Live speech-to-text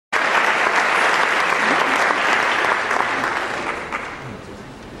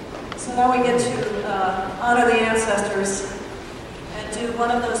So now we get to honor the ancestors and do one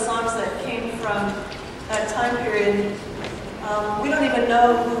of those songs that came from that time period. We don't even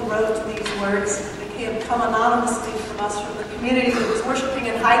know who wrote these words. They come anonymously from us, from the community that was worshiping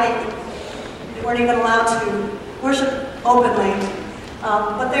and hiding. They weren't even allowed to worship openly,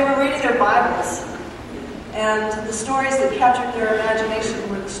 but they were reading their Bibles. And the stories that captured their imagination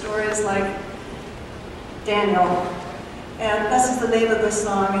were the stories like Daniel. And this is the name of this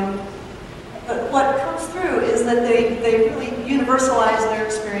song. But what comes through is that they really universalize their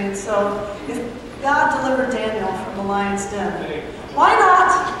experience. So if God delivered Daniel from the lion's den, why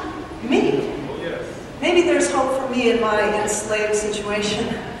not me? Maybe there's hope for me in my enslaved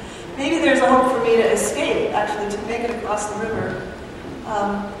situation. Maybe there's a hope for me to escape, actually, to make it across the river.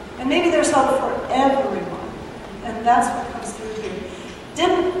 And maybe there's hope for everyone. And that's what comes through here.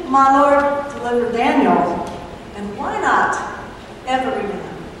 Didn't my Lord deliver Daniel? And why not every man?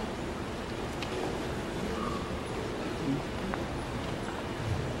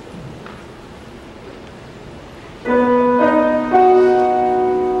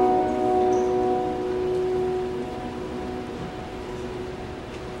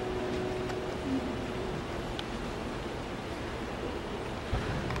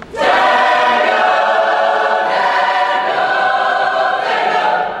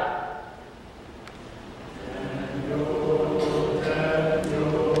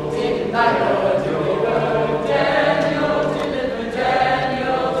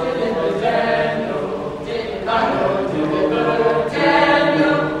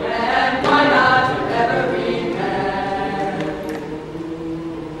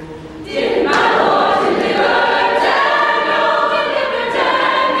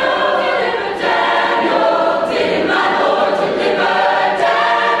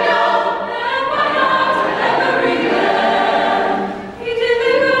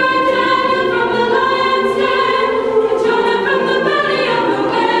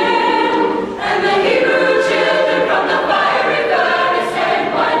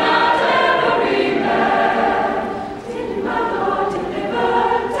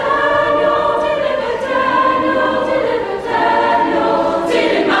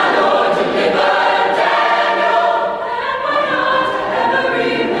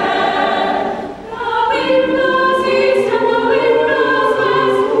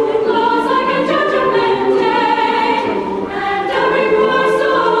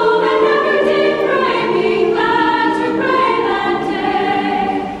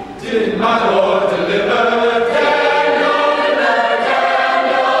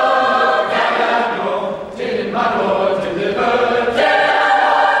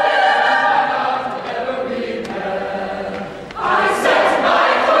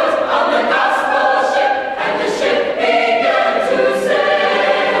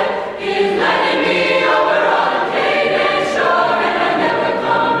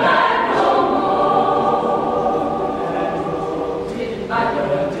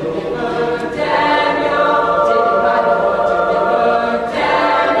 I